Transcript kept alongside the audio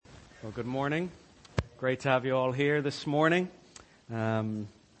Well, good morning. Great to have you all here this morning. So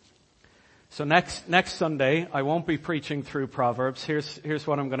next Sunday, I won't be preaching through Proverbs. Here's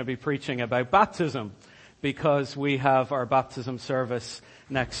what I'm going to be preaching about: baptism, because we have our baptism service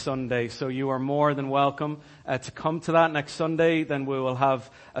next Sunday. So you are more than welcome to come to that next Sunday. Then we will have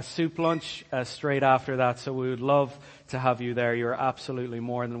a soup lunch straight after that. So we would love to have you there. You're absolutely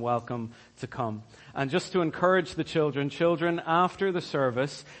more than welcome to come. And just to encourage the children, after the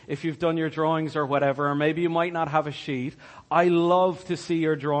service, if you've done your drawings or whatever, or maybe you might not have a sheet, I love to see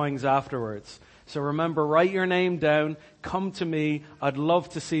your drawings afterwards. So remember, write your name down, come to me. I'd love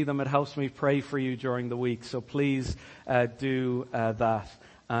to see them. It helps me pray for you during the week. So please do that.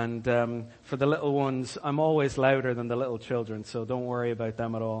 And for the little ones, I'm always louder than the little children, so don't worry about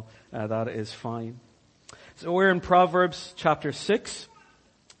them at all. That is fine. So we're in Proverbs chapter 6.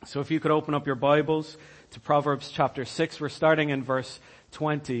 So if you could open up your Bibles to Proverbs chapter 6. We're starting in verse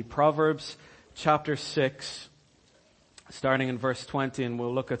 20. Proverbs chapter 6, starting in verse 20, and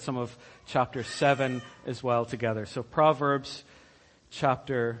we'll look at some of chapter 7 as well together. So Proverbs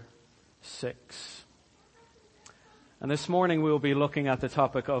chapter 6. And this morning we will be looking at the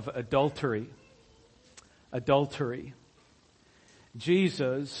topic of adultery. Adultery.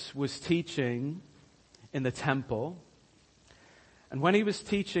 Jesus was teaching in the temple. And when he was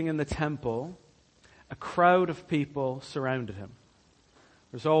teaching in the temple, a crowd of people surrounded him.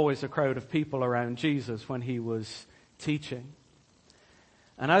 There's always a crowd of people around Jesus when he was teaching.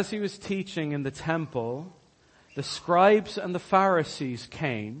 And as he was teaching in the temple, the scribes and the Pharisees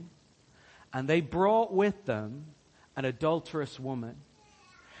came, and they brought with them an adulterous woman.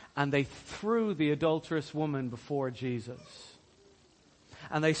 And they threw the adulterous woman before Jesus.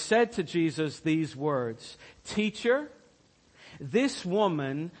 And they said to Jesus these words, "Teacher, this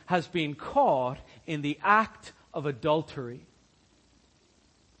woman has been caught in the act of adultery.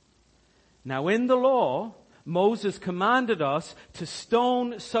 Now in the law, Moses commanded us to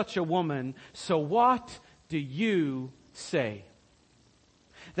stone such a woman. So what do you say?"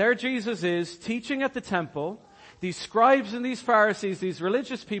 There Jesus is teaching at the temple. These scribes and these Pharisees, these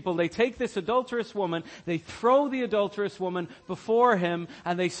religious people, they take this adulterous woman, they throw the adulterous woman before him,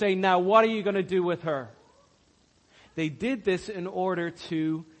 and they say, "Now what are you going to do with her?" They did this in order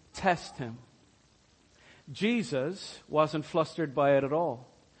to test him. Jesus wasn't flustered by it at all.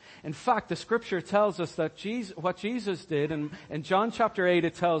 In fact, the scripture tells us that what Jesus did, and in John chapter 8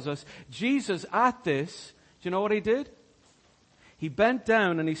 it tells us, Jesus at this, do you know what he did? He bent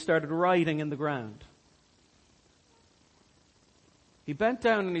down and he started writing in the ground. He bent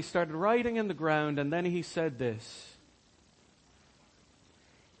down and he started writing in the ground, and then he said this: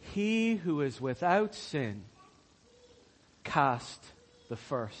 "He who is without sin, cast the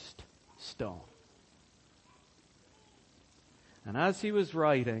first stone." And as he was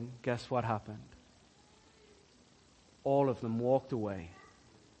writing, guess what happened? All of them walked away,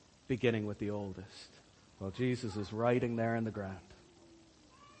 beginning with the oldest. Well, Jesus is writing there in the ground.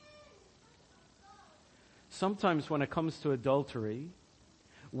 Sometimes when it comes to adultery,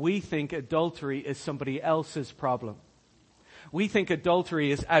 we think adultery is somebody else's problem. We think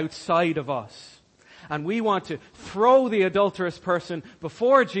adultery is outside of us. And we want to throw the adulterous person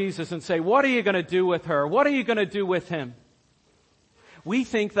before Jesus and say, "What are you going to do with her? What are you going to do with him?" We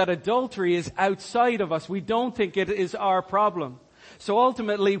think that adultery is outside of us. We don't think it is our problem. So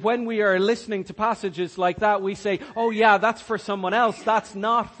ultimately, when we are listening to passages like that, we say, "Oh yeah, that's for someone else. That's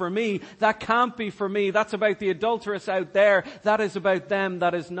not for me. That can't be for me. That's about the adulteress out there. That is about them.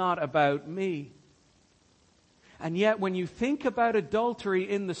 That is not about me." And yet, when you think about adultery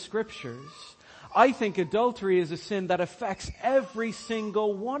in the scriptures, I think adultery is a sin that affects every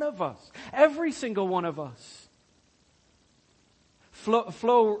single one of us. Every single one of us.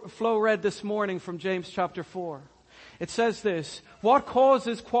 Flo read this morning from James chapter 4. It says this: "What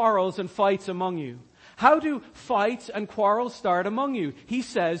causes quarrels and fights among you? How do fights and quarrels start among you?" He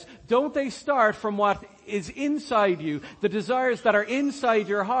says, "Don't they start from what is inside you? The desires that are inside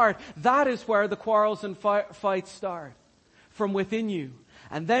your heart, that is where the quarrels and fights start. From within you."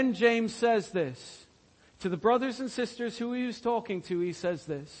 And then James says this to the brothers and sisters who he was talking to. He says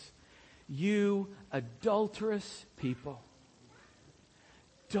this: "You adulterous people,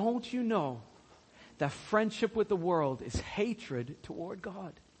 don't you know that friendship with the world is hatred toward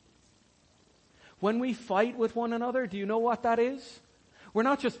God?" When we fight with one another, do you know what that is? We're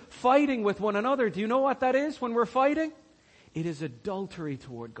not just fighting with one another. Do you know what that is when we're fighting? It is adultery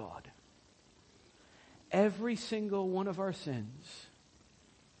toward God. Every single one of our sins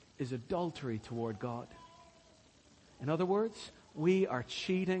is adultery toward God. In other words, we are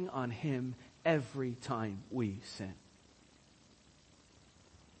cheating on him every time we sin.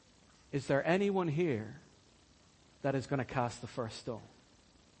 is there anyone here that is going to cast the first stone?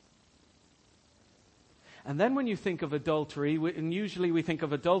 And then when you think of adultery, and usually we think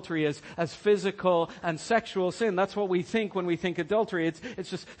of adultery as physical and sexual sin. That's what we think when we think adultery. It's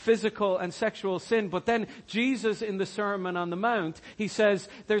just physical and sexual sin. But then Jesus in the Sermon on the Mount, he says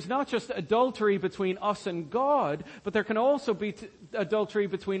there's not just adultery between us and God, but there can also be adultery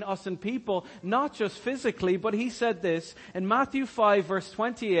between us and people, not just physically, but he said this in Matthew 5 verse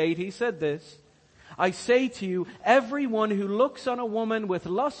 28, he said this, I say to you, everyone who looks on a woman with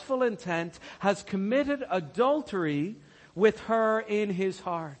lustful intent has committed adultery with her in his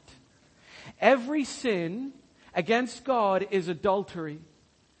heart. Every sin against God is adultery.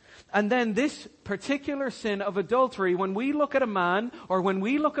 And then this particular sin of adultery, when we look at a man or when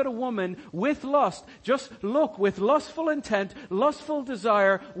we look at a woman with lust, just look with lustful intent, lustful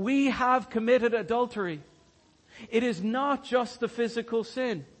desire, we have committed adultery. It is not just the physical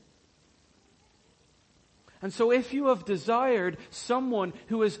sin. And so if you have desired someone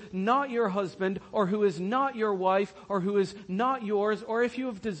who is not your husband or who is not your wife or who is not yours, or if you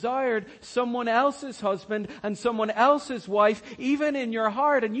have desired someone else's husband and someone else's wife, even in your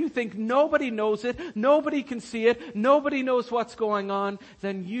heart, and you think nobody knows it, nobody can see it, nobody knows what's going on,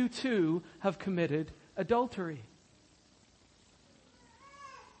 then you too have committed adultery.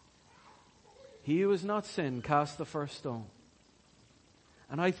 He who has not sinned, cast the first stone.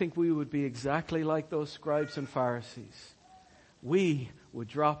 And I think we would be exactly like those scribes and Pharisees. We would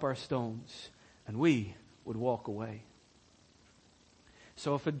drop our stones and we would walk away.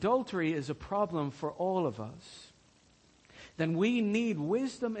 So if adultery is a problem for all of us, then we need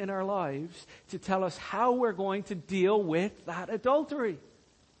wisdom in our lives to tell us how we're going to deal with that adultery.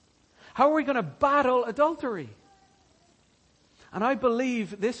 How are we going to battle adultery? And I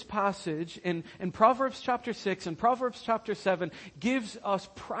believe this passage in Proverbs chapter 6 and Proverbs chapter 7 gives us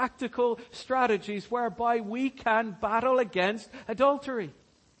practical strategies whereby we can battle against adultery.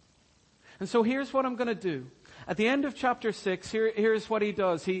 And so here's what I'm going to do. At the end of chapter 6, here's what he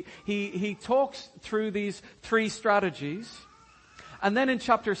does. He talks through these three strategies. And then in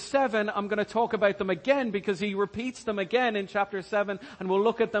chapter 7, I'm going to talk about them again because he repeats them again in chapter 7, and we'll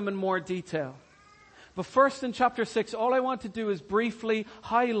look at them in more detail. But first in chapter 6, all I want to do is briefly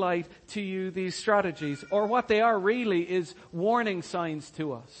highlight to you these strategies, or what they are really is warning signs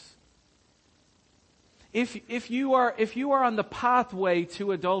to us. If you are on the pathway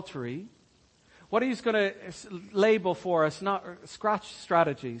to adultery, what he's going to label for us, not scratch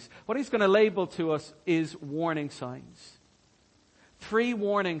strategies, what he's going to label to us is warning signs. 3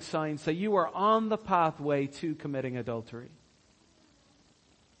 warning signs that you are on the pathway to committing adultery.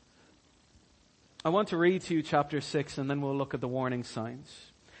 I want to read to you chapter 6 and then we'll look at the warning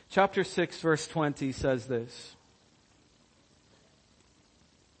signs. Chapter 6 verse 20 says this.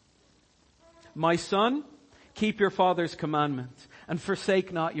 My son, keep your father's commandment and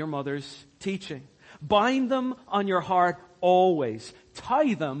forsake not your mother's teaching. Bind them on your heart always.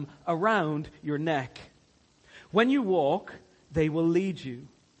 Tie them around your neck. When you walk, they will lead you.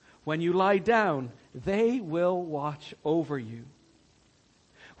 When you lie down, they will watch over you.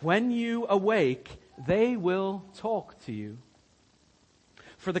 When you awake, they will talk to you.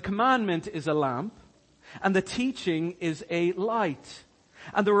 For the commandment is a lamp, and the teaching is a light,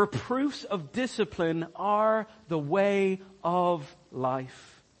 and the reproofs of discipline are the way of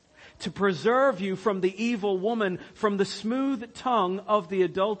life, to preserve you from the evil woman, from the smooth tongue of the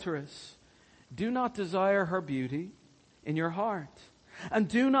adulteress. Do not desire her beauty in your heart, and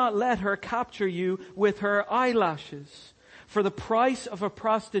do not let her capture you with her eyelashes. For the price of a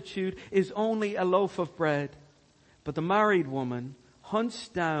prostitute is only a loaf of bread, but the married woman hunts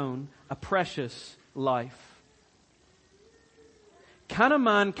down a precious life. Can a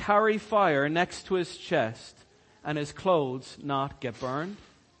man carry fire next to his chest and his clothes not get burned?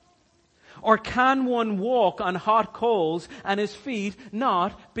 Or can one walk on hot coals and his feet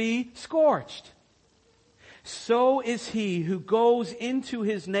not be scorched? So is he who goes into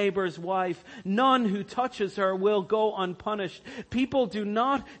his neighbor's wife. None who touches her will go unpunished. People do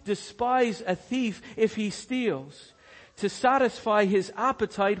not despise a thief if he steals, to satisfy his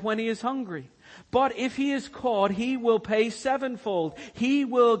appetite when he is hungry. But if he is caught, he will pay 7-fold. He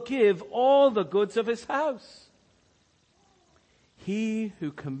will give all the goods of his house. He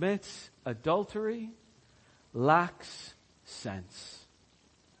who commits adultery lacks sense.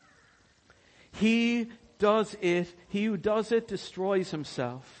 He who does it destroys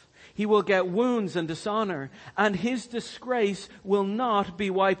himself. He will get wounds and dishonor, and his disgrace will not be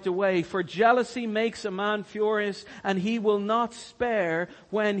wiped away. For jealousy makes a man furious, and he will not spare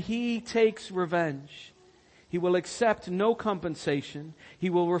when he takes revenge. He will accept no compensation. He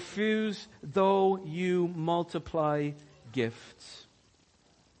will refuse though you multiply gifts.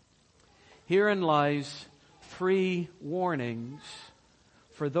 Herein lies 3 warnings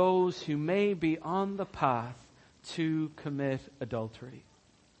for those who may be on the path to commit adultery.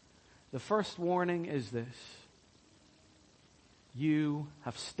 The first warning is this: you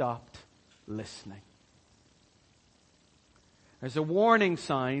have stopped listening. There's a warning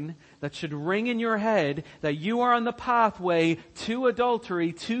sign that should ring in your head that you are on the pathway to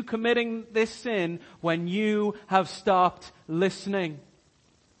adultery, to committing this sin, when you have stopped listening.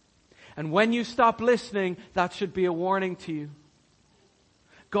 And when you stop listening, that should be a warning to you.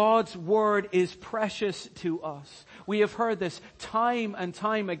 God's word is precious to us. We have heard this time and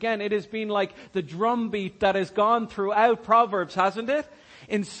time again. It has been like the drumbeat that has gone throughout Proverbs, hasn't it?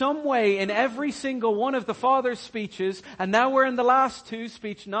 In some way, in every single one of the Father's speeches, and now we're in the last 2,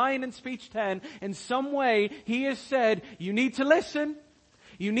 speech 9 and speech 10, in some way He has said, you need to listen,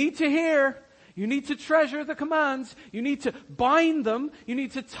 you need to hear, you need to treasure the commands, you need to bind them, you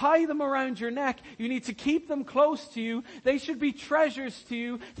need to tie them around your neck, you need to keep them close to you. They should be treasures to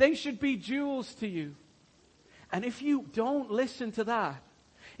you, they should be jewels to you. And if you don't listen to that,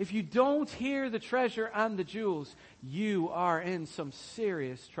 if you don't hear the treasure and the jewels, you are in some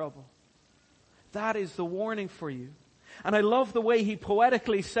serious trouble. That is the warning for you. And I love the way he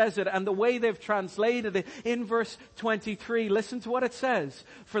poetically says it and the way they've translated it in verse 23. Listen to what it says.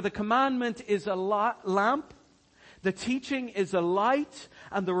 For the commandment is a lamp, the teaching is a light,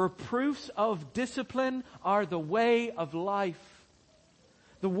 and the reproofs of discipline are the way of life.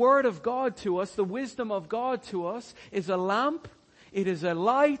 The word of God to us, the wisdom of God to us, is a lamp, it is a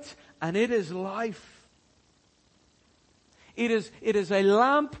light, and it is life. It is a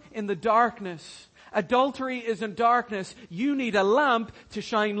lamp in the darkness. Adultery is in darkness. You need a lamp to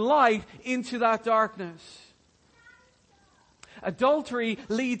shine light into that darkness. Adultery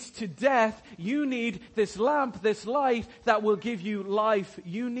leads to death. You need this lamp, this light that will give you life.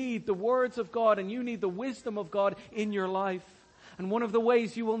 You need the words of God and you need the wisdom of God in your life. And one of the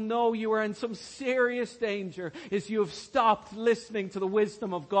ways you will know you are in some serious danger is you have stopped listening to the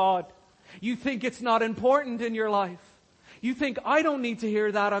wisdom of God. You think it's not important in your life. You think, I don't need to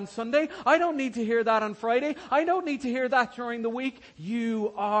hear that on Sunday. I don't need to hear that on Friday. I don't need to hear that during the week.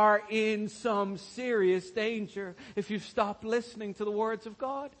 You are in some serious danger if you've stopped listening to the words of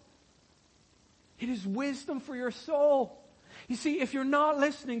God. It is wisdom for your soul. You see, if you're not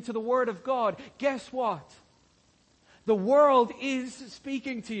listening to the word of God, guess what? The world is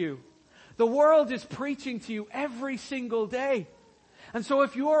speaking to you. The world is preaching to you every single day. And so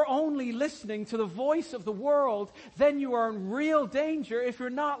if you're only listening to the voice of the world, then you are in real danger if you're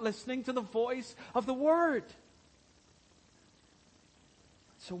not listening to the voice of the Word.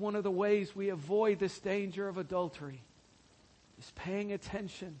 So one of the ways we avoid this danger of adultery is paying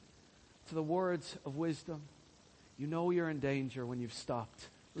attention to the words of wisdom. You know you're in danger when you've stopped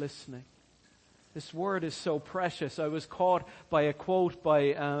listening. This word is so precious. I was caught by a quote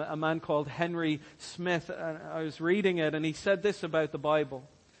by a man called Henry Smith. I was reading it and he said this about the Bible.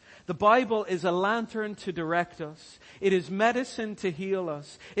 The Bible is a lantern to direct us. It is medicine to heal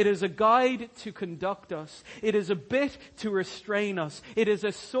us. It is a guide to conduct us. It is a bit to restrain us. It is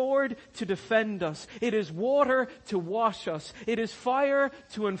a sword to defend us. It is water to wash us. It is fire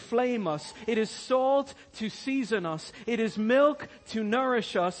to inflame us. It is salt to season us. It is milk to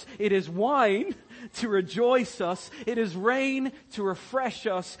nourish us. It is wine to rejoice us. It is rain to refresh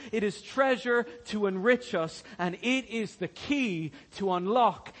us. It is treasure to enrich us. And it is the key to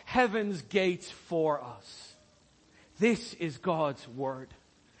unlock heaven's gates for us. This is God's Word.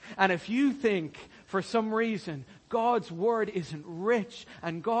 And if you think for some reason God's Word isn't rich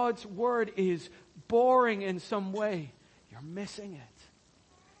and God's Word is boring in some way, you're missing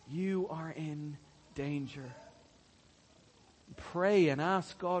it. You are in danger. Pray and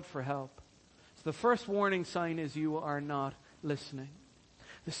ask God for help. So the first warning sign is you are not listening.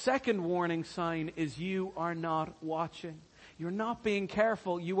 The second warning sign is you are not watching. You're not being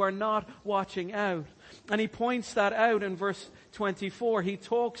careful. You are not watching out. And he points that out in verse 24. He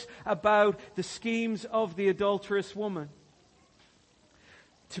talks about the schemes of the adulterous woman.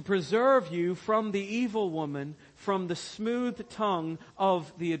 To preserve you from the evil woman, from the smooth tongue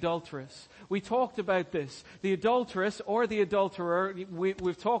of the adulteress. We talked about this. The adulteress or the adulterer,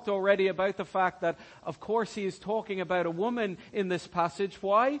 we've talked already about the fact that, of course, he is talking about a woman in this passage.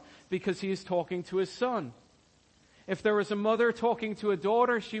 Why? Because he is talking to his son. If there was a mother talking to a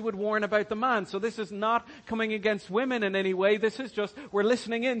daughter, she would warn about the man. So this is not coming against women in any way. This is just, we're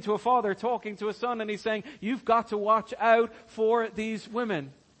listening in to a father talking to a son, and he's saying, you've got to watch out for these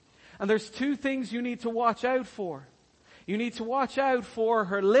women. And there's two things you need to watch out for. You need to watch out for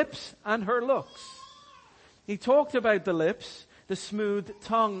her lips and her looks. He talked about the lips, the smooth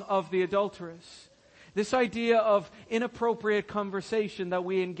tongue of the adulteress. This idea of inappropriate conversation that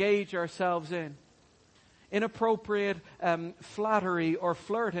we engage ourselves in. Inappropriate flattery or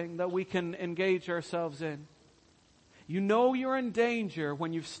flirting that we can engage ourselves in. You know you're in danger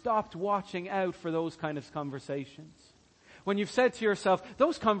when you've stopped watching out for those kind of conversations. When you've said to yourself,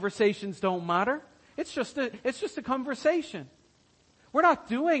 those conversations don't matter. It's just a conversation. We're not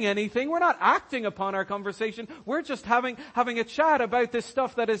doing anything. We're not acting upon our conversation. We're just having a chat about this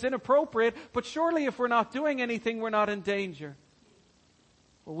stuff that is inappropriate. But surely if we're not doing anything, we're not in danger.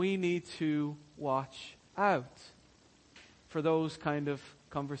 Well, we need to watch out for those kind of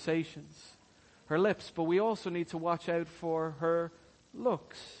conversations. Her lips, but we also need to watch out for her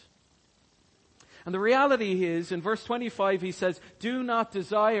looks. And the reality is, in verse 25, he says, do not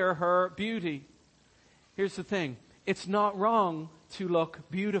desire her beauty. Here's the thing. It's not wrong to look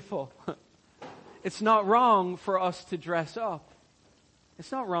beautiful. It's not wrong for us to dress up.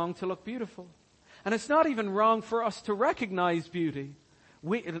 It's not wrong to look beautiful. And it's not even wrong for us to recognize beauty.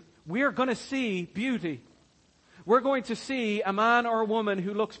 We are going to see beauty. We're going to see a man or a woman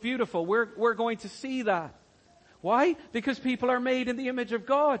who looks beautiful. We're going to see that. Why? Because people are made in the image of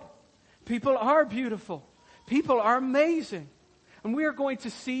God. People are beautiful. People are amazing. And we are going to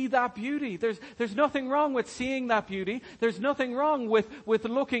see that beauty. There's nothing wrong with seeing that beauty. There's nothing wrong with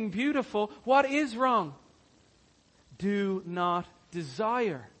looking beautiful. What is wrong? Do not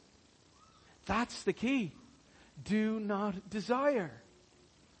desire. That's the key. Do not desire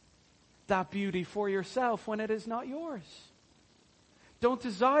that beauty for yourself when it is not yours. Don't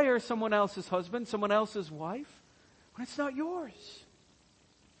desire someone else's husband, someone else's wife, when it's not yours.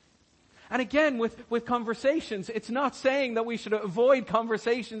 And again, with conversations, it's not saying that we should avoid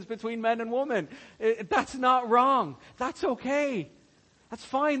conversations between men and women. That's not wrong. That's okay. That's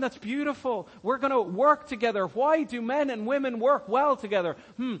fine. That's beautiful. We're going to work together. Why do men and women work well together?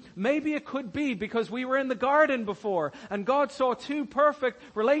 Maybe it could be because we were in the garden before and God saw two perfect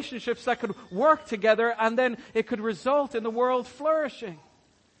relationships that could work together and then it could result in the world flourishing.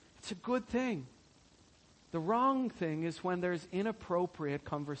 It's a good thing. The wrong thing is when there's inappropriate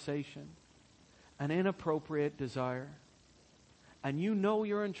conversation, an inappropriate desire, and you know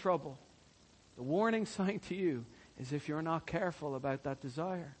you're in trouble. The warning sign to you is if you're not careful about that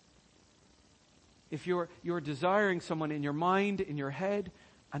desire. If you're desiring someone in your mind, in your head,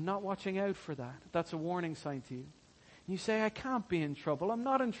 and not watching out for that, that's a warning sign to you. And you say, I can't be in trouble. I'm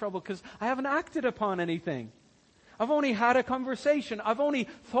not in trouble because I haven't acted upon anything. I've only had a conversation. I've only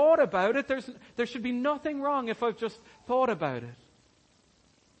thought about it. There should be nothing wrong if I've just thought about it.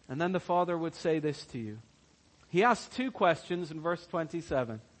 And then the Father would say this to you. He asks two questions in verse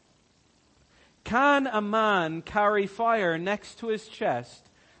 27. Can a man carry fire next to his chest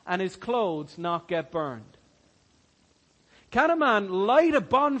and his clothes not get burned? Can a man light a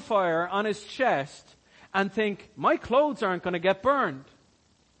bonfire on his chest and think, my clothes aren't going to get burned?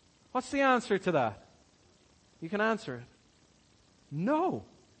 What's the answer to that? You can answer it. No.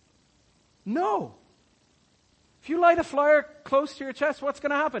 No. If you light a fire close to your chest, what's going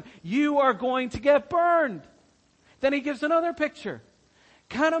to happen? You are going to get burned. Then he gives another picture.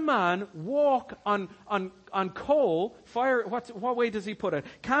 Can a man walk on coal, fire, what way does he put it?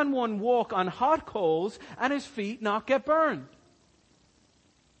 Can one walk on hot coals and his feet not get burned?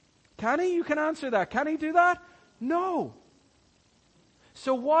 Can he? You can answer that. Can he do that? No.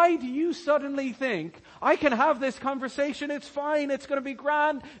 So why do you suddenly think, I can have this conversation, it's fine, it's going to be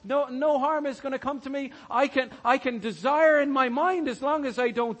grand, no harm is going to come to me, I can desire in my mind as long as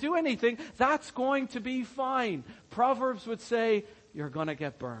I don't do anything, that's going to be fine. Proverbs would say, you're going to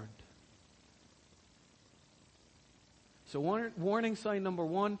get burned. So warning sign number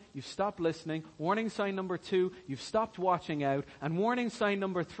 1, you've stopped listening. Warning sign number 2, you've stopped watching out. And warning sign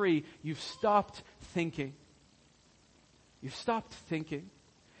number 3, you've stopped thinking. You've stopped thinking.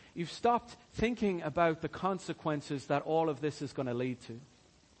 You've stopped thinking about the consequences that all of this is going to lead to.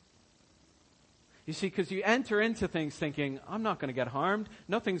 You see, because you enter into things thinking, I'm not going to get harmed,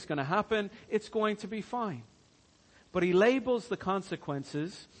 nothing's going to happen, it's going to be fine. But he labels the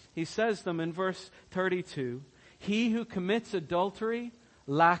consequences. He says them in verse 32. He who commits adultery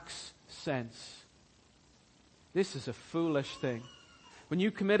lacks sense. This is a foolish thing. When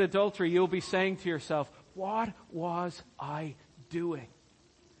you commit adultery, you'll be saying to yourself, what was I doing?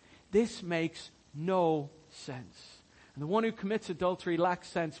 This makes no sense. And the one who commits adultery lacks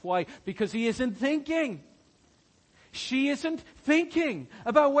sense. Why? Because he isn't thinking. She isn't thinking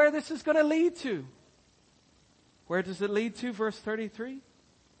about where this is going to lead to. Where does it lead to? Verse 33.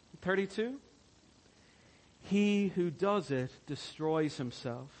 It 32. He who does it destroys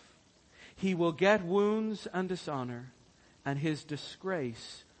himself. He will get wounds and dishonor, and his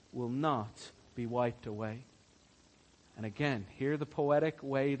disgrace will not be wiped away. And again, hear the poetic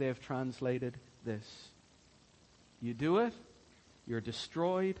way they've translated this. You do it, you're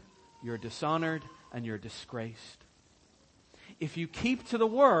destroyed, you're dishonored, and you're disgraced. If you keep to the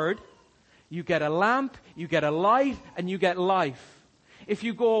Word, you get a lamp, you get a light, and you get life. If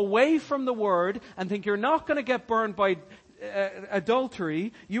you go away from the Word and think you're not going to get burned by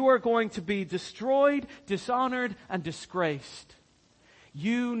adultery, you are going to be destroyed, dishonored, and disgraced.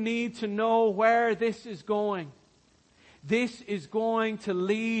 You need to know where this is going. This is going to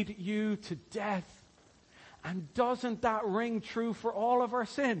lead you to death. And doesn't that ring true for all of our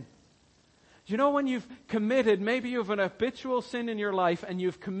sin? Do you know when you've committed, maybe you have an habitual sin in your life and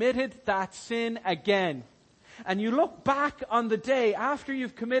you've committed that sin again. And you look back on the day after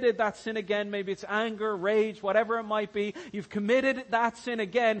you've committed that sin again, maybe it's anger, rage, whatever it might be, you've committed that sin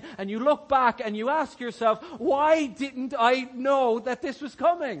again, and you look back and you ask yourself, why didn't I know that this was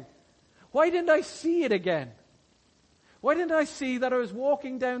coming? Why didn't I see it again? Why didn't I see that I was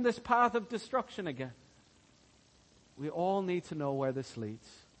walking down this path of destruction again? We all need to know where this leads.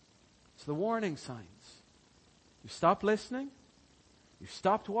 It's the warning signs. You've stopped listening, you've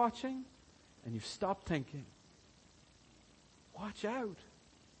stopped watching, and you've stopped thinking. Watch out.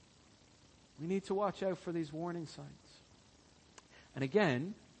 We need to watch out for these warning signs. And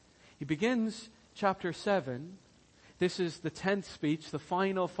again, he begins chapter 7. This is the 10th speech, the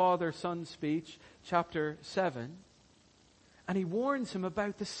final father-son speech, chapter 7. And he warns him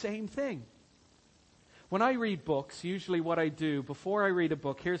about the same thing. When I read books, usually what I do before I read a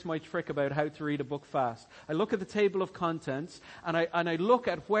book, here's my trick about how to read a book fast. I look at the table of contents and I look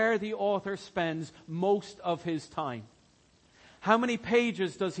at where the author spends most of his time. How many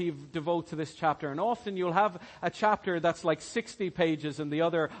pages does he devote to this chapter? And often you'll have a chapter that's like 60 pages and the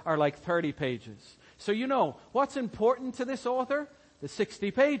other are like 30 pages. So you know, what's important to this author? The 60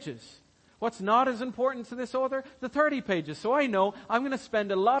 pages. What's not as important to this author? The 30 pages. So I know I'm going to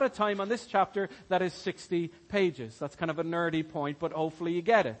spend a lot of time on this chapter that is 60 pages. That's kind of a nerdy point, but hopefully you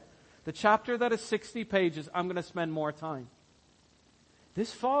get it. The chapter that is 60 pages, I'm going to spend more time.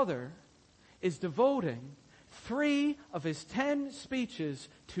 This father is devoting 3 of his 10 speeches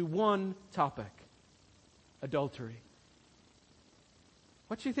to one topic: adultery.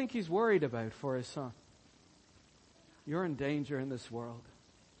 What do you think he's worried about for his son? You're in danger in this world.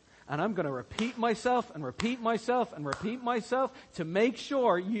 And I'm going to repeat myself and repeat myself and repeat myself to make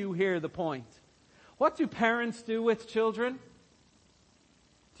sure you hear the point. What do parents do with children?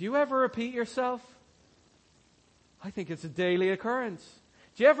 Do you ever repeat yourself? I think it's a daily occurrence.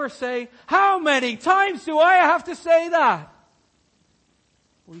 Do you ever say, how many times do I have to say that?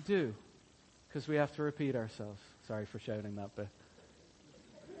 We do, because we have to repeat ourselves. Sorry for shouting that bit.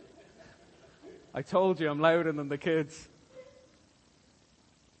 I told you I'm louder than the kids.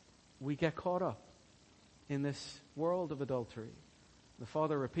 We get caught up in this world of adultery. The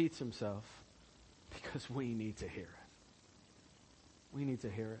father repeats himself because we need to hear it. We need to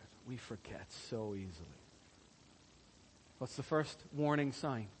hear it. We forget so easily. What's the first warning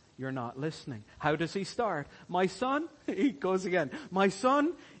sign? You're not listening. How does he start? My son, he goes again. My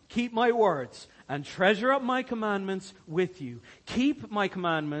son, keep my words and treasure up my commandments with you. Keep my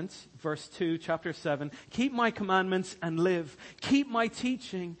commandments, verse 2, chapter 7. Keep my commandments and live. Keep my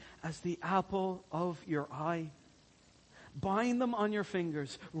teaching as the apple of your eye. Bind them on your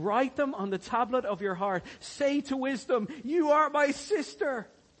fingers. Write them on the tablet of your heart. Say to wisdom, you are my sister.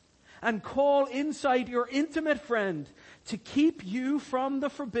 And call inside your intimate friend to keep you from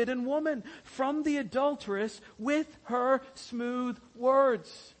the forbidden woman, from the adulteress with her smooth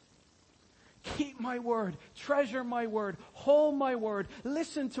words. Keep my word, treasure my word, hold my word,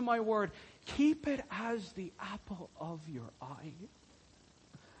 listen to my word. Keep it as the apple of your eye.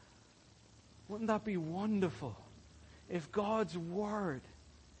 Wouldn't that be wonderful if God's word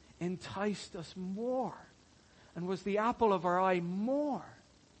enticed us more and was the apple of our eye more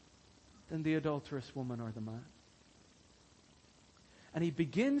than the adulterous woman or the man? And he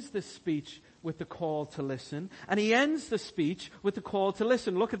begins this speech with the call to listen. And he ends the speech with the call to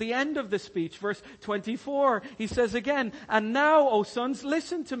listen. Look at the end of the speech, verse 24. He says again, and now, O sons,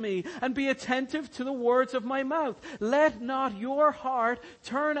 listen to me and be attentive to the words of my mouth. Let not your heart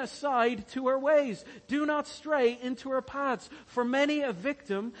turn aside to her ways. Do not stray into her paths. For many a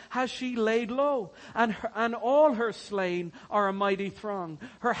victim has she laid low, and all her slain are a mighty throng.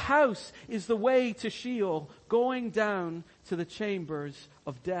 Her house is the way to Sheol, going down to the chambers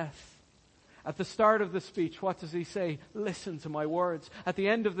of death. At the start of the speech, what does he say? Listen to my words. At the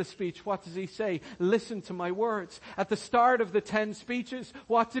end of the speech, what does he say? Listen to my words. At the start of the 10 speeches,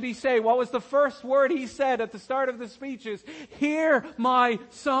 what did he say? What was the first word he said at the start of the speeches? Hear, my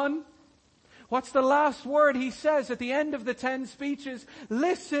son. What's the last word he says at the end of the 10 speeches?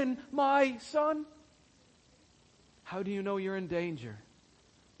 Listen, my son. How do you know you're in danger?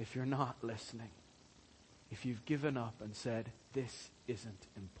 If you're not listening. If you've given up and said, this isn't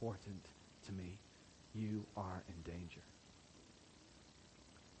important to me, you are in danger.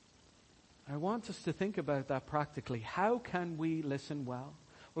 I want us to think about that practically. How can we listen well?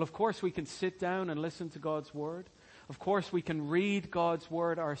 Well, of course, we can sit down and listen to God's Word. Of course, we can read God's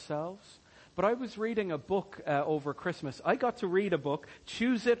Word ourselves. But I was reading a book over Christmas. I got to read a book,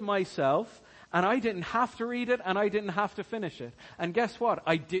 choose it myself, and I didn't have to read it and I didn't have to finish it. And guess what?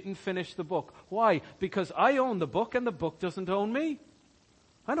 I didn't finish the book. Why? Because I own the book and the book doesn't own me.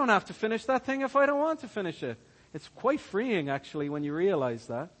 I don't have to finish that thing if I don't want to finish it. It's quite freeing, actually, when you realize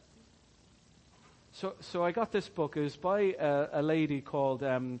that. So I got this book. It was by a lady called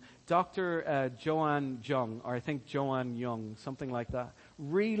Dr. Joanne Jung, or I think Joanne Young, something like that.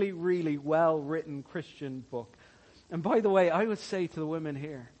 Really, really well-written Christian book. And by the way, I would say to the women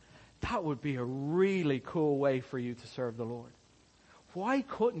here, that would be a really cool way for you to serve the Lord. Why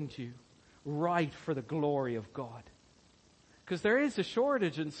couldn't you write for the glory of God? Because there is a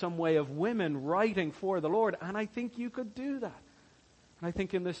shortage in some way of women writing for the Lord, and I think you could do that. And I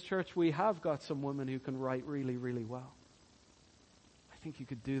think in this church we have got some women who can write really, really well. I think you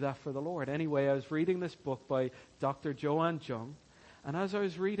could do that for the Lord. Anyway, I was reading this book by Dr. Joanne Jung, and as I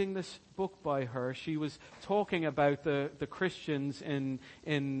was reading this book by her, she was talking about the Christians in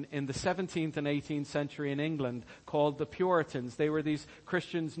the 17th and 18th century in England called the Puritans. They were these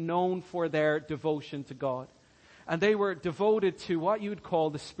Christians known for their devotion to God. And they were devoted to what you would call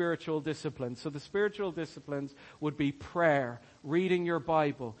the spiritual disciplines. So the spiritual disciplines would be prayer, reading your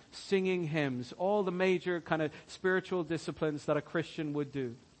Bible, singing hymns, all the major kind of spiritual disciplines that a Christian would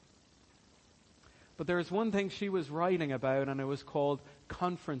do. But there was one thing she was writing about, and it was called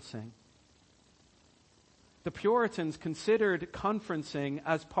conferencing. The Puritans considered conferencing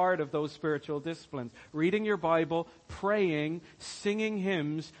as part of those spiritual disciplines. Reading your Bible, praying, singing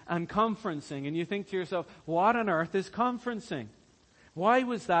hymns, and conferencing. And you think to yourself, what on earth is conferencing? Why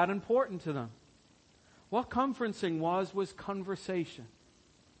was that important to them? What conferencing was conversation.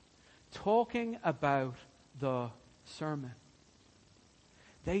 Talking about the sermon.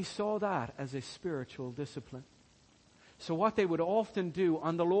 They saw that as a spiritual discipline. So what they would often do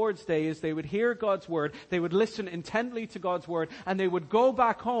on the Lord's Day is they would hear God's Word, they would listen intently to God's Word, and they would go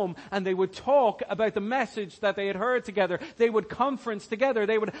back home and they would talk about the message that they had heard together. They would conference together.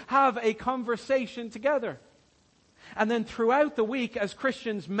 They would have a conversation together. And then throughout the week, as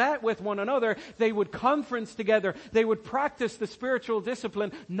Christians met with one another, they would conference together. They would practice the spiritual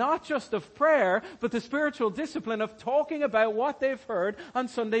discipline, not just of prayer, but the spiritual discipline of talking about what they've heard on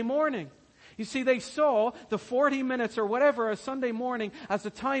Sunday morning. You see, they saw the 40 minutes or whatever a Sunday morning as a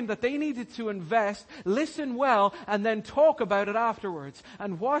time that they needed to invest, listen well, and then talk about it afterwards.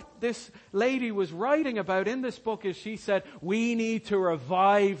 And what this lady was writing about in this book is she said, we need to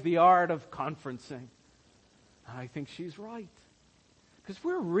revive the art of conferencing. And I think she's right. Because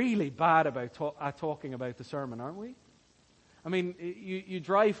we're really bad about talking about the sermon, aren't we? I mean, you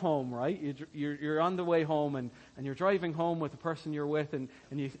drive home, right? You're on the way home and you're driving home with the person you're with and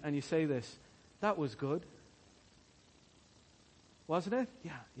you say this, that was good. Wasn't it?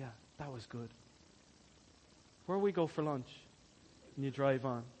 Yeah, that was good. Where we go for lunch? And you drive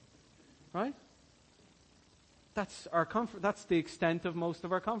on. Right? That's that's the extent of most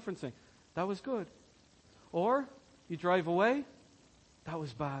of our conferencing. That was good. Or you drive away, that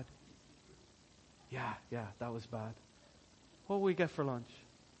was bad. Yeah, that was bad. What will we get for lunch?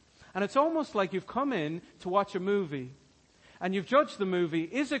 And it's almost like you've come in to watch a movie and you've judged the movie.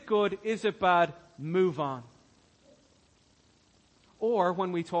 Is it good? Is it bad? Move on. Or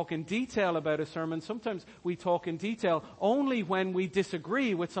when we talk in detail about a sermon, sometimes we talk in detail only when we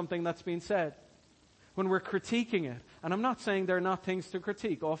disagree with something that's been said. When we're critiquing it. And I'm not saying there are not things to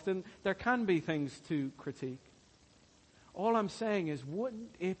critique. Often there can be things to critique. All I'm saying is,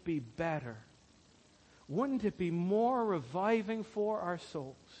 wouldn't it be better? Wouldn't it be more reviving for our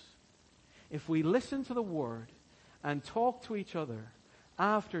souls if we listened to the Word and talked to each other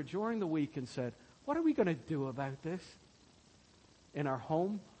during the week and said, what are we going to do about this in our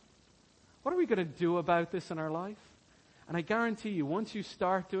home? What are we going to do about this in our life? And I guarantee you, once you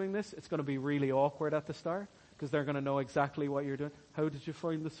start doing this, it's going to be really awkward at the start because they're going to know exactly what you're doing. How did you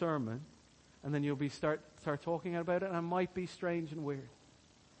find the sermon? And then you'll start talking about it, and it might be strange and weird.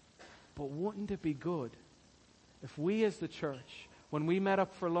 But wouldn't it be good if we as the church, when we met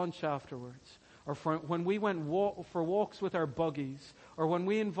up for lunch afterwards, or when we went for walks with our buggies, or when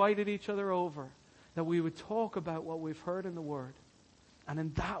we invited each other over, that we would talk about what we've heard in the Word. And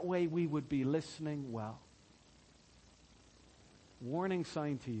in that way we would be listening well. Warning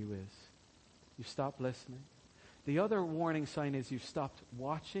sign to you is you've stopped listening. The other warning sign is you've stopped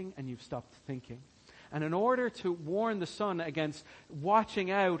watching and you've stopped thinking. And in order to warn the son against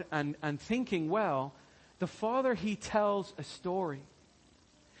watching out and thinking well, the father, he tells a story.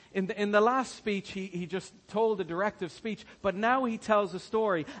 In the last speech, he just told a directive speech, but now he tells a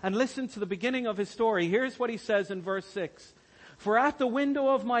story. And listen to the beginning of his story. Here's what he says in verse 6. For at the window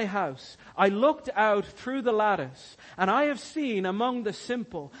of my house I looked out through the lattice, and I have seen among the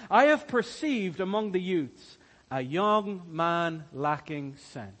simple, I have perceived among the youths, a young man lacking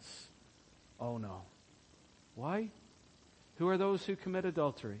sense. Oh no. Why? Who are those who commit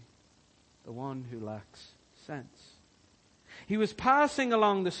adultery? The one who lacks sense. He was passing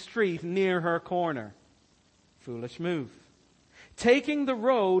along the street near her corner. Foolish move. Taking the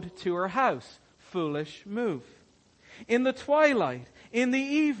road to her house. Foolish move. In the twilight, in the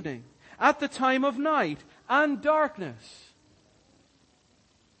evening, at the time of night and darkness.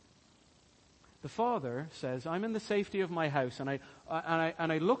 The father says, I'm in the safety of my house, and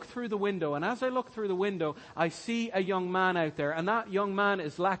I look through the window, and as I look through the window, I see a young man out there, and that young man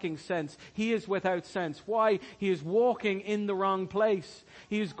is lacking sense. He is without sense. Why? He is walking in the wrong place.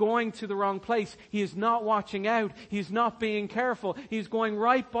 He is going to the wrong place. He is not watching out. He is not being careful. He is going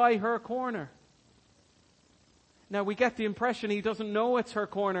right by her corner. Now we get the impression he doesn't know it's her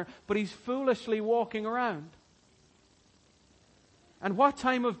corner, but he's foolishly walking around. And what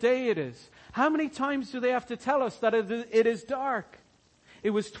time of day it is. How many times do they have to tell us that it is dark? It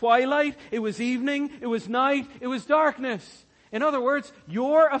was twilight, it was evening, it was night, it was darkness. In other words,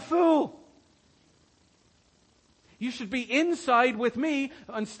 you're a fool. You should be inside with me.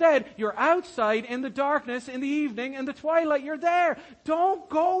 Instead, you're outside in the darkness, in the evening, in the twilight. You're there. Don't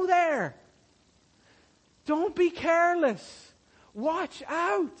go there. Don't be careless. Watch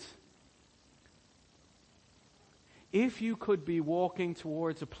out. If you could be walking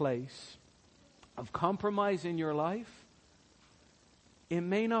towards a place of compromise in your life, it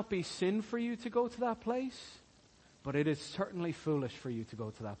may not be sin for you to go to that place, but it is certainly foolish for you to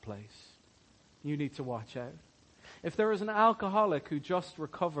go to that place. You need to watch out. If there is an alcoholic who just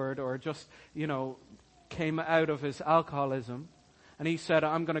recovered or just, came out of his alcoholism, and he said,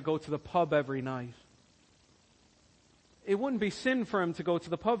 I'm going to go to the pub every night. It wouldn't be sin for him to go to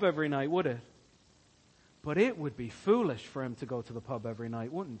the pub every night, would it? But it would be foolish for him to go to the pub every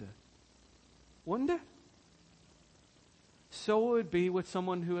night, wouldn't it? Wouldn't it? So it would be with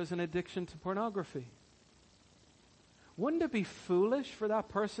someone who has an addiction to pornography. Wouldn't it be foolish for that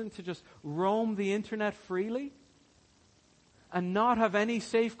person to just roam the internet freely and not have any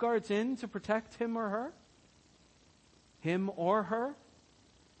safeguards in to protect him or her? Him or her?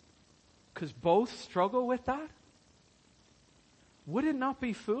 Because both struggle with that? Would it not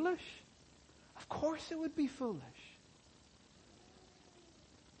be foolish? Of course it would be foolish.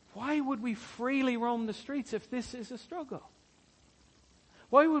 Why would we freely roam the streets if this is a struggle?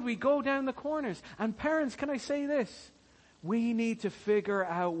 Why would we go down the corners? And parents, can I say this? We need to figure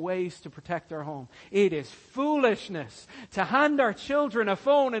out ways to protect our home. It is foolishness to hand our children a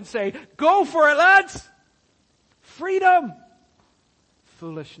phone and say, go for it, lads! Freedom!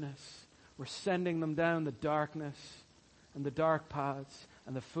 Foolishness. We're sending them down the darkness and the dark paths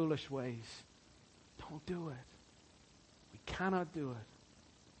and the foolish ways. Don't do it. We cannot do it.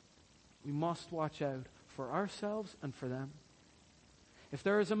 We must watch out for ourselves and for them. If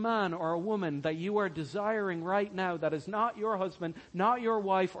there is a man or a woman that you are desiring right now that is not your husband, not your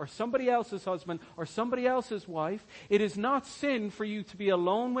wife, or somebody else's husband, or somebody else's wife, it is not sin for you to be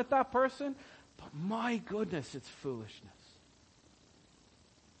alone with that person, but my goodness, it's foolishness.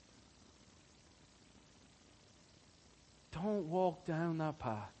 Don't walk down that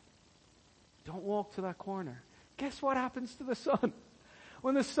path. Don't walk to that corner. Guess what happens to the son?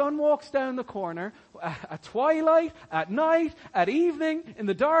 When the son walks down the corner, at twilight, at night, at evening, in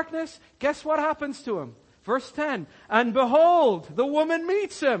the darkness, guess what happens to him? Verse 10, and behold, the woman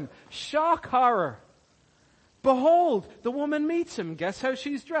meets him. Shock, horror. Behold, the woman meets him. Guess how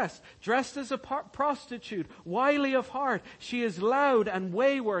she's dressed? Dressed as a prostitute, wily of heart. She is loud and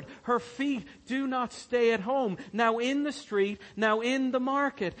wayward. Her feet do not stay at home. Now in the street, now in the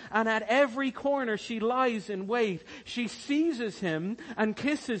market, and at every corner she lies in wait. She seizes him and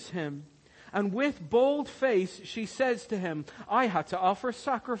kisses him. And with bold face she says to him, I had to offer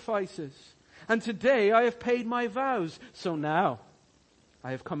sacrifices, and today I have paid my vows. So now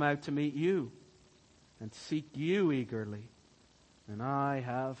I have come out to meet you and seek you eagerly, and I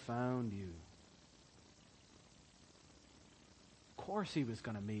have found you. Of course he was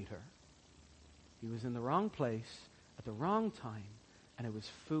going to meet her. He was in the wrong place at the wrong time, and it was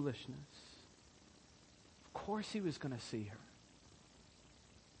foolishness. Of course he was going to see her.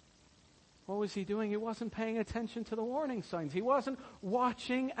 What was he doing? He wasn't paying attention to the warning signs. He wasn't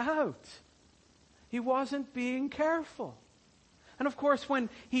watching out. He wasn't being careful. And of course, when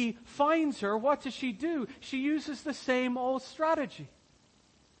he finds her, what does she do? She uses the same old strategy.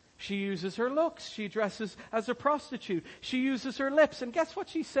 She uses her looks. She dresses as a prostitute. She uses her lips. And guess what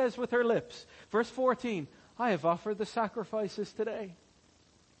she says with her lips? Verse 14, I have offered the sacrifices today.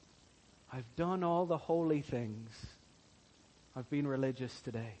 I've done all the holy things. I've been religious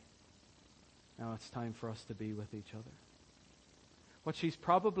today. Now it's time for us to be with each other. What she's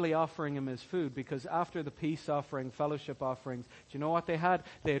probably offering him is food, because after the peace offering, fellowship offerings, do you know what they had?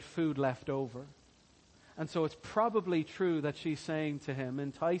 They had food left over. And so it's probably true that she's saying to him,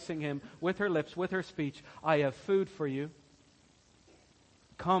 enticing him with her lips, with her speech, I have food for you.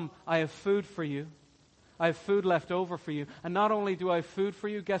 Come, I have food for you. I have food left over for you. And not only do I have food for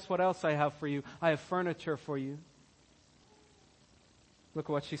you, guess what else I have for you? I have furniture for you. Look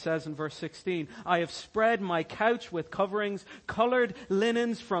at what she says in verse 16. I have spread my couch with coverings, colored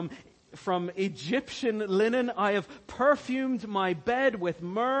linens from Egyptian linen. I have perfumed my bed with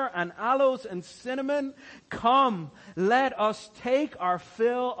myrrh and aloes and cinnamon. Come, let us take our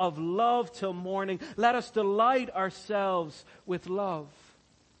fill of love till morning. Let us delight ourselves with love.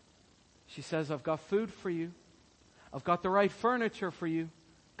 She says, I've got food for you. I've got the right furniture for you.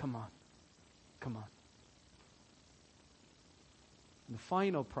 Come on. Come on. And the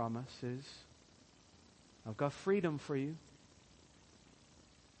final promise is, I've got freedom for you.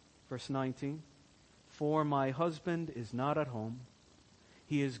 Verse 19, for my husband is not at home.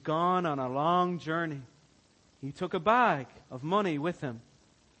 He is gone on a long journey. He took a bag of money with him.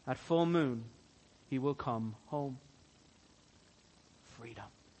 At full moon, he will come home. Freedom.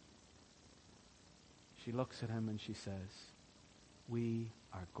 She looks at him and she says, we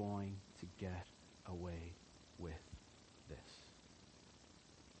are going to get away with this.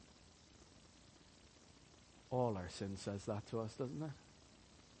 All our sin says that to us, doesn't it?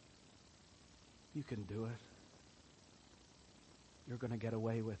 You can do it. You're going to get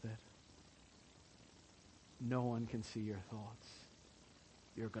away with it. No one can see your thoughts.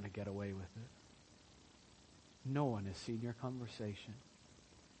 You're going to get away with it. No one has seen your conversation.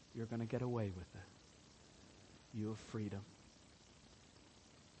 You're going to get away with it. You have freedom.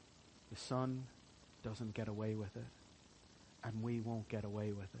 The Son doesn't get away with it, and we won't get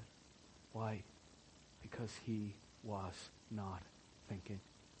away with it. Why? Because he was not thinking.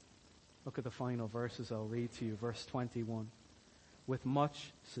 Look at the final verses I'll read to you. Verse 21. With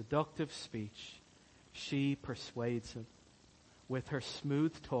much seductive speech, she persuades him. With her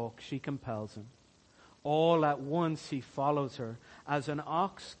smooth talk, she compels him. All at once he follows her, as an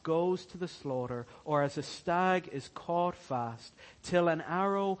ox goes to the slaughter, or as a stag is caught fast, till an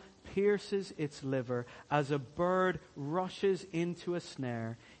arrow pierces its liver, as a bird rushes into a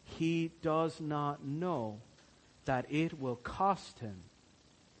snare. He does not know that it will cost him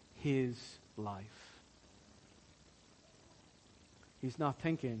his life. He's not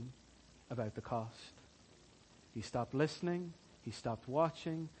thinking about the cost. He stopped listening, he stopped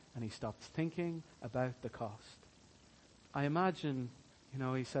watching, and he stopped thinking about the cost. I imagine,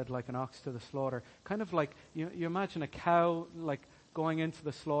 he said like an ox to the slaughter, kind of like, you imagine a cow like going into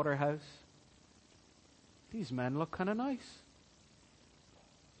the slaughterhouse. These men look kind of nice.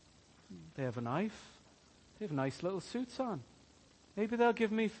 They have a knife. They have nice little suits on. Maybe they'll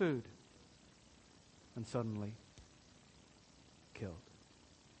give me food. And suddenly, killed.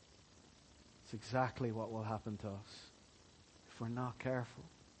 It's exactly what will happen to us if we're not careful.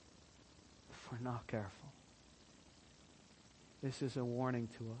 If we're not careful. This is a warning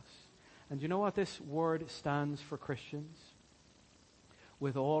to us. And you know what this word stands for, Christians?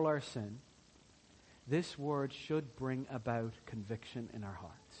 With all our sin, this word should bring about conviction in our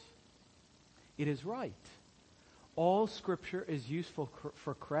hearts. It is right. All Scripture is useful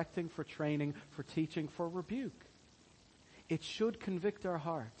for correcting, for training, for teaching, for rebuke. It should convict our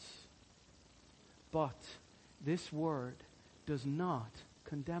hearts. But this word does not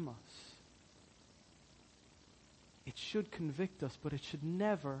condemn us. It should convict us, but it should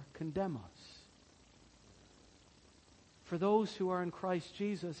never condemn us. For those who are in Christ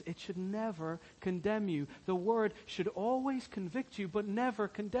Jesus, it should never condemn you. The word should always convict you, but never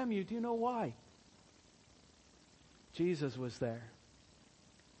condemn you. Do you know why? Jesus was there.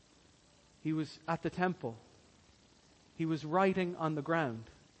 He was at the temple. He was writing on the ground.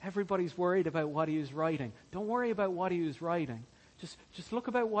 Everybody's worried about what he was writing. Don't worry about what he was writing. Just look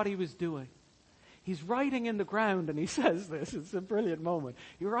about what he was doing. He's writing in the ground and he says this. It's a brilliant moment.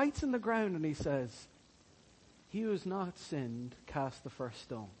 He writes in the ground and he says, "He who has not sinned, cast the first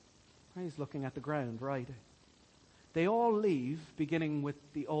stone." And he's looking at the ground writing. They all leave, beginning with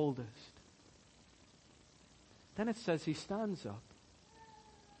the oldest. Then it says he stands up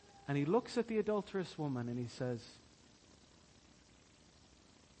and he looks at the adulterous woman and he says,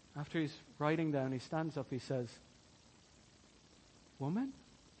 after he's writing down, he stands up, he says, "Woman,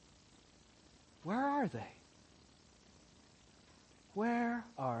 where are they? Where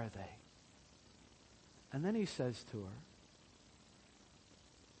are they?" And then he says to her,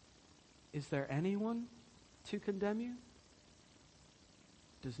 "Is there anyone to condemn you?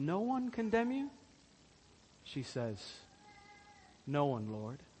 Does no one condemn you?" She says, "No one,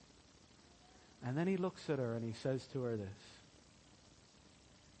 Lord." And then he looks at her and he says to her this,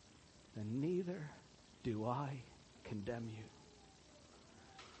 "Then neither do I condemn you.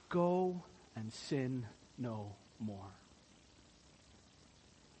 Go and sin no more."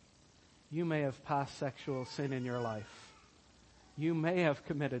 You may have past sexual sin in your life. You may have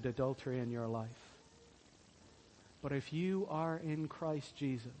committed adultery in your life. But if you are in Christ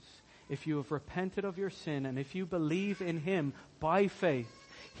Jesus, if you have repented of your sin, and if you believe in Him by faith,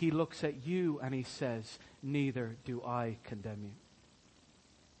 He looks at you and He says, "Neither do I condemn you."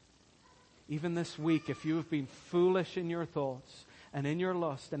 Even this week, if you have been foolish in your thoughts and in your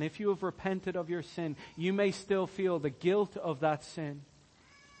lust, and if you have repented of your sin, you may still feel the guilt of that sin.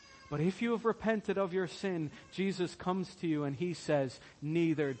 But if you have repented of your sin, Jesus comes to you and He says,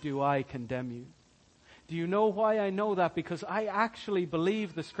 "Neither do I condemn you." Do you know why I know that? Because I actually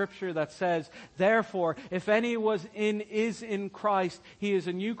believe the scripture that says, "Therefore, if any is in Christ, he is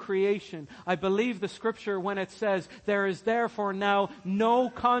a new creation." I believe the scripture when it says, "There is therefore now no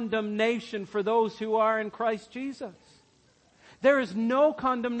condemnation for those who are in Christ Jesus." There is no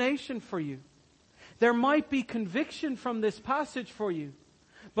condemnation for you. There might be conviction from this passage for you.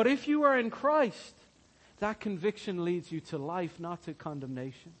 But if you are in Christ, that conviction leads you to life, not to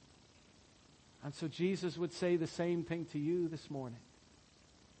condemnation. And so Jesus would say the same thing to you this morning.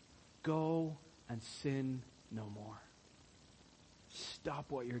 Go and sin no more. Stop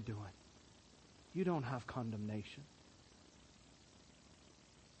what you're doing. You don't have condemnation.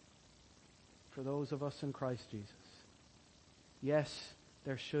 For those of us in Christ Jesus, yes,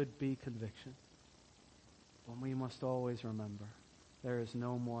 there should be conviction. But we must always remember, there is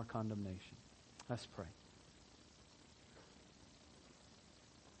no more condemnation. Let's pray.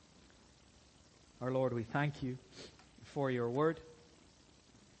 Our Lord, we thank you for your word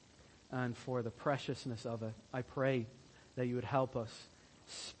and for the preciousness of it. I pray that you would help us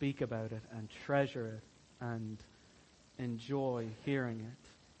speak about it and treasure it and enjoy hearing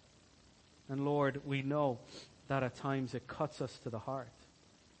it. And Lord, we know that at times it cuts us to the heart.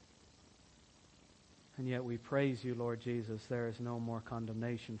 And yet we praise you, Lord Jesus, there is no more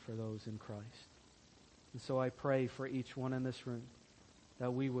condemnation for those in Christ. And so I pray for each one in this room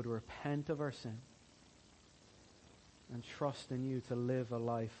that we would repent of our sin and trust in you to live a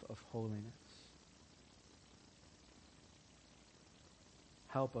life of holiness.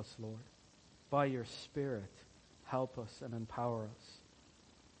 Help us, Lord. By your Spirit, help us and empower us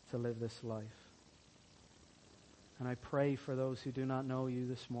to live this life. And I pray for those who do not know you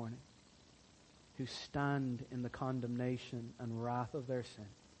this morning, who stand in the condemnation and wrath of their sin.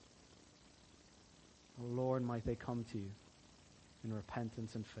 Oh Lord, might they come to you in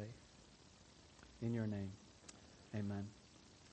repentance and faith. In your name. Amen.